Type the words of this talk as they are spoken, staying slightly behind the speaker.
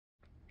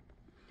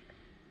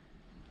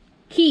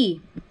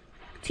Ki,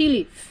 tea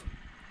leaf.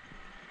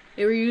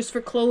 They were used for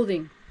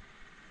clothing,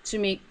 to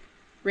make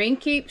rain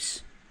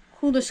capes,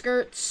 hula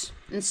skirts,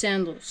 and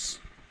sandals.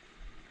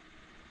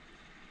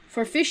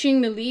 For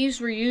fishing, the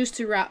leaves were used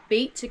to wrap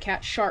bait to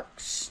catch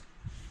sharks.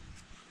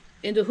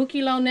 In the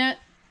hukilau net,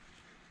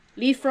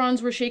 leaf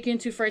fronds were shaken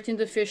to frighten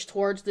the fish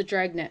towards the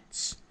drag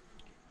nets.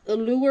 A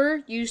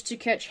lure used to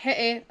catch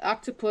he'e,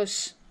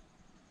 octopus,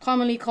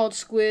 commonly called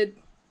squid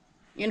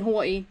in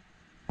Hawaii,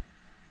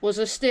 was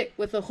a stick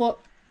with a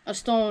hook, a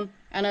stone,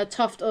 and a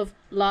tuft of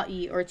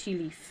la'i or tea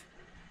leaf.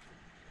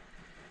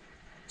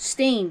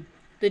 Stain.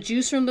 The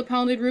juice from the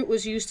pounded root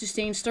was used to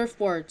stain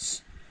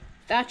surfboards.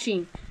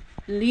 Thatching.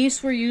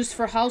 Leaves were used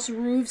for house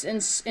roofs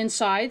and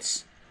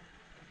sides.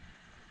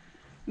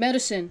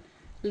 Medicine.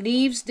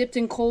 Leaves dipped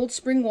in cold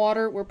spring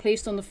water were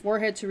placed on the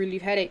forehead to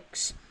relieve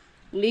headaches.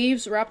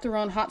 Leaves wrapped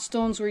around hot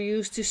stones were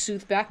used to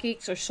soothe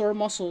backaches or sore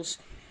muscles.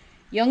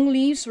 Young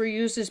leaves were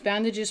used as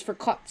bandages for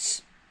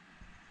cuts.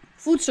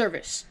 Food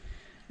service.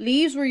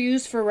 Leaves were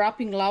used for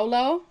wrapping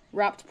laulau,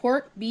 wrapped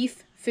pork,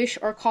 beef, fish,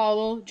 or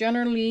kalo,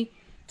 generally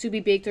to be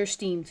baked or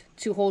steamed,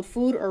 to hold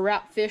food or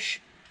wrap fish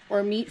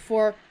or meat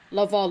for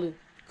lavalu,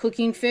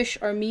 cooking fish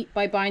or meat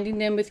by binding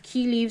them with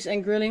ki leaves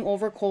and grilling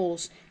over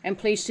coals and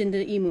placed in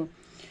the imu.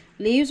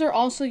 Leaves are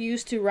also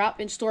used to wrap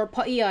and store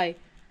pa'iai,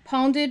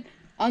 pounded,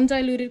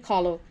 undiluted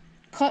kalo.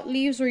 Cut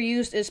leaves were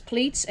used as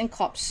plates and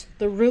cups.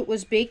 The root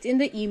was baked in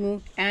the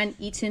imu and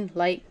eaten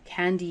like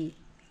candy.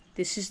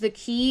 This is the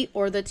ki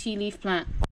or the tea leaf plant.